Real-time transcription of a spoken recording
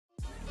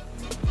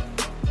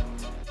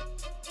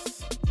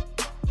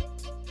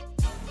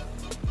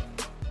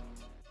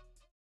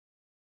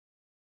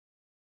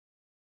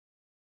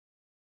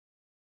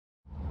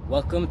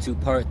Welcome to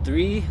part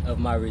 3 of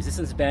my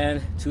resistance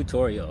band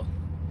tutorial.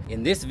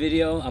 In this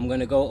video, I'm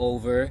going to go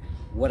over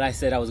what I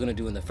said I was going to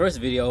do in the first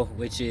video,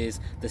 which is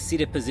the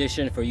seated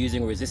position for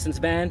using a resistance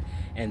band,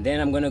 and then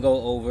I'm going to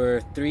go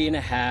over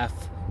 3.5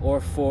 or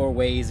 4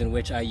 ways in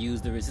which I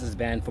use the resistance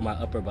band for my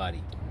upper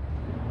body.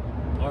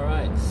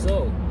 Alright,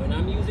 so when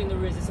I'm using the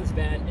resistance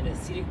band in a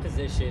seated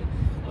position,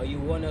 you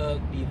want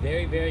to be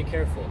very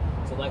careful.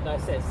 So like I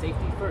said,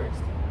 safety first.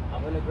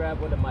 I'm going to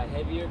grab one of my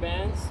heavier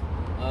bands,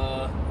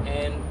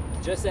 and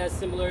just as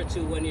similar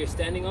to when you're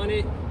standing on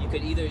it, you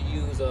could either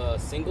use a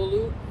single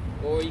loop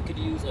or you could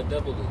use a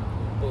double loop.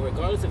 But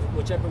regardless of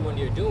whichever one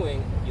you're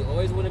doing, you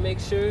always want to make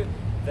sure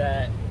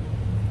that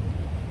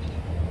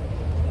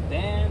the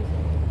band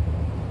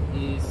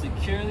is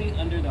securely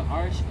under the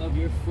arch of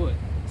your foot.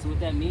 So what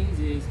that means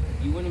is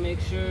you want to make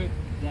sure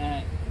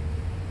that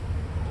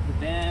the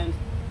band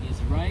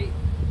is right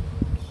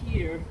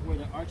here where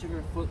the arch of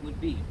your foot would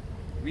be.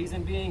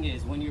 Reason being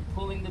is when you're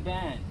pulling the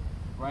band,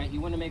 right,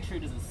 you want to make sure it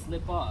doesn't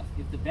slip off.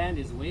 If the band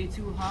is way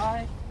too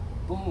high,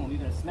 boom, you're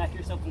going to smack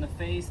yourself in the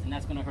face, and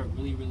that's going to hurt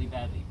really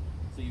badly.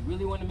 So you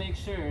really want to make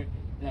sure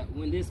that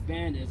when this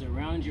band is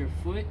around your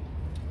foot,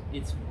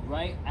 it's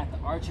right at the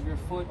arch of your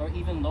foot, or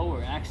even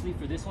lower. Actually,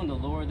 for this one, the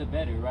lower the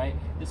better, right?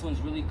 This one's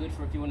really good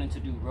for if you wanted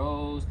to do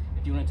rows,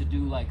 if you wanted to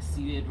do like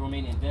seated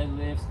Romanian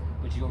deadlifts,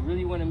 but you'll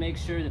really want to make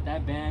sure that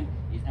that band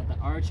is at the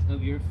arch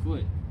of your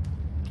foot.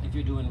 If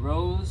you're doing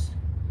rows,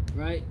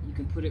 right, you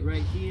can put it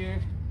right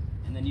here,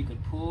 and then you can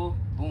pull,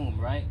 boom,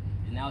 right?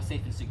 And now it's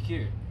safe and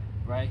secure,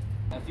 right?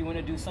 Now, if you want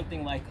to do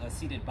something like a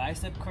seated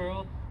bicep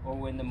curl, or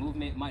when the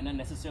movement might not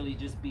necessarily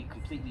just be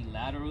completely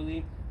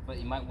laterally, but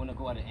you might want to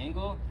go at an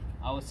angle,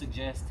 I would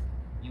suggest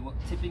you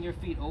tipping your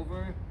feet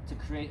over to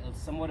create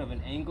somewhat of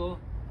an angle,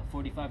 a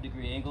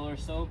 45-degree angle or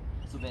so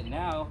that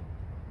now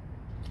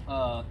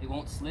it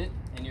won't slip,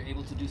 and you're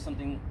able to do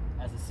something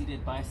as a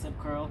seated bicep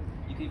curl.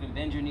 You can even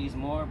bend your knees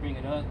more, bring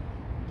it up,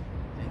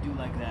 and do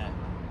like that.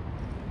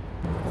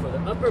 For the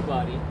upper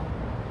body,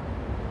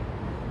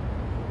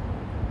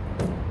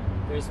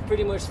 there's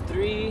pretty much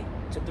 3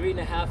 to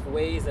 3.5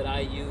 ways that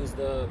I use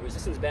the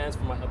resistance bands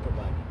for my upper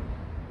body.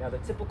 Now the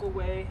typical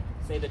way,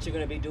 say that you're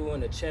going to be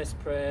doing a chest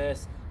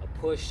press, a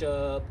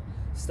push-up,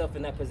 stuff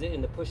in that position,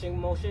 in the pushing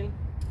motion.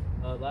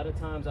 A lot of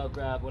times I'll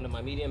grab one of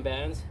my medium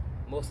bands.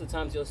 Most of the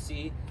times you'll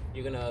see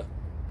you're going to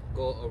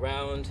go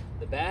around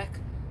the back,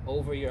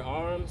 over your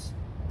arms,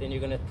 then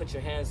you're going to put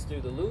your hands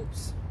through the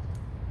loops,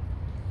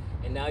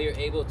 and now you're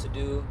able to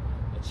do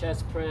a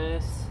chest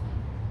press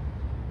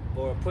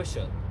or a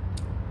push-up.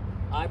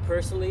 I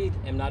personally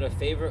am not a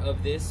favor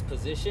of this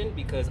position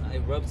because it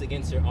rubs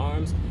against your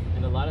arms,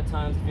 and a lot of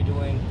times if you're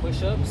doing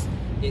push-ups,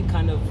 it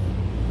kind of,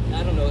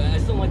 I don't know, I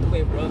just don't like the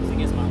way it rubs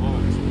against my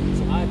arms.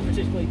 So I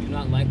particularly do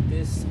not like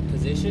this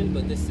position,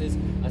 but this is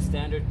a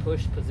standard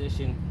push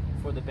position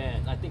for the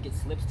band. I think it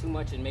slips too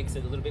much and makes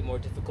it a little bit more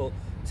difficult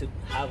to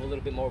have a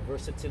little bit more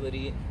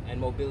versatility and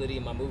mobility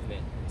in my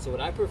movement. So what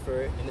I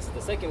prefer, and this is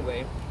the second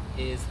way,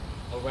 is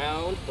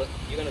around, but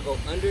you're gonna go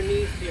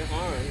underneath your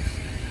arms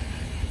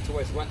to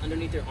where it's right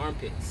underneath your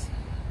armpits,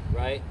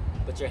 right?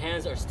 But your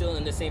hands are still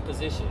in the same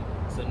position.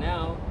 So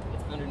now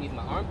it's underneath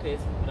my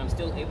armpits, but I'm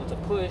still able to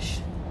push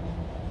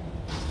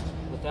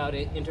without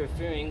it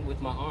interfering with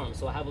my arms.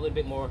 So I have a little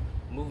bit more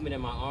movement in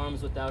my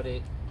arms without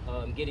it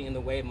getting in the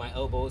way of my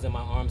elbows and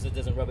my arms. It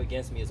doesn't rub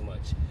against me as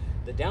much.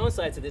 The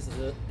downside to this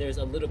is there's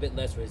a little bit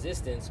less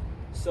resistance,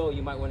 so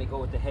you might want to go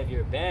with the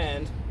heavier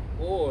band,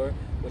 or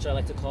which I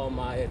like to call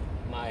my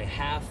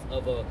half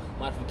of a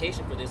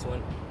modification for this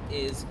one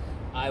is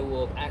I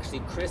will actually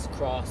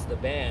crisscross the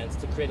bands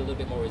to create a little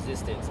bit more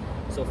resistance.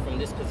 So from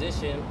this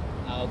position,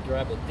 I'll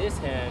grab with this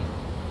hand,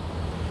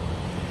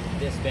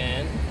 this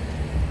band,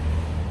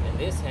 and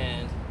this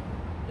hand,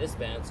 this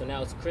band. So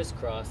now it's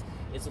crisscross.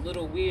 It's a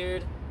little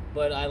weird,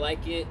 but I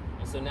like it.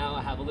 And so now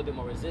I have a little bit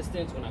more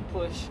resistance when I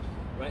push,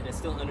 right? And it's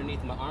still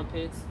underneath my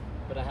armpits,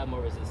 but I have more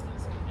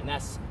resistance. And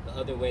that's the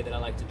other way that I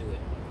like to do it.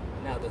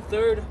 Now the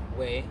third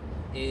way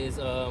is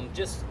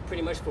just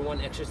pretty much for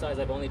one exercise.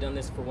 I've only done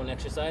this for one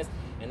exercise,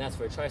 and that's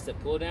for tricep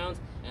pull downs,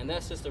 and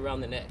that's just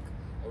around the neck.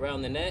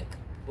 Around the neck,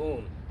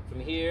 boom. From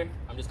here,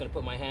 I'm just gonna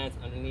put my hands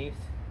underneath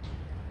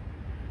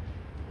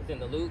within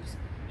the loops,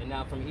 and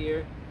now from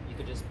here, you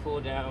could just pull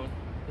down.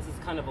 This is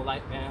kind of a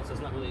light band, so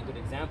it's not really a good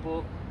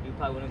example. You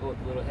probably wanna go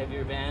with a little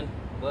heavier band,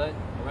 but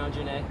around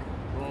your neck,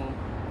 boom.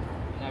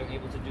 And now you're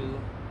able to do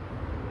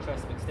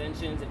tricep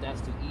extensions. If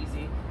that's too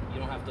easy, you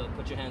don't have to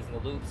put your hands in the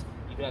loops.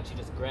 You could actually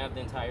just grab the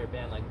entire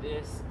band like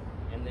this,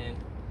 and then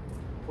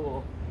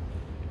pull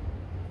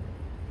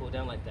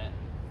down like that.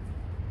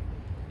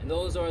 And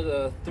those are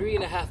the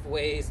 3.5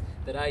 ways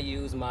that I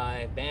use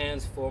my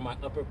bands for my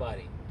upper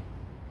body.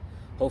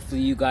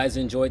 Hopefully you guys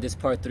enjoyed this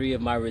part 3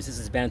 of my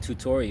resistance band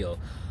tutorial.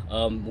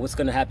 What's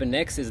going to happen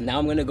next is now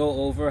I'm going to go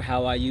over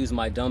how I use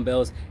my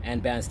dumbbells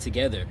and bands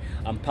together.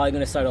 I'm probably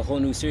going to start a whole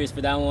new series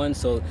for that one,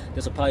 so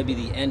this will probably be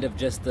the end of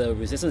just the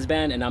resistance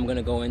band, and I'm going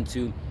to go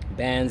into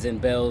bands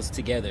and bells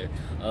together.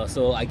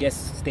 So I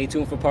guess stay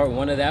tuned for part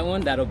 1 of that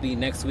one. That'll be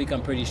next week,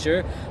 I'm pretty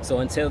sure. So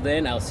until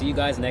then, I'll see you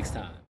guys next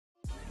time.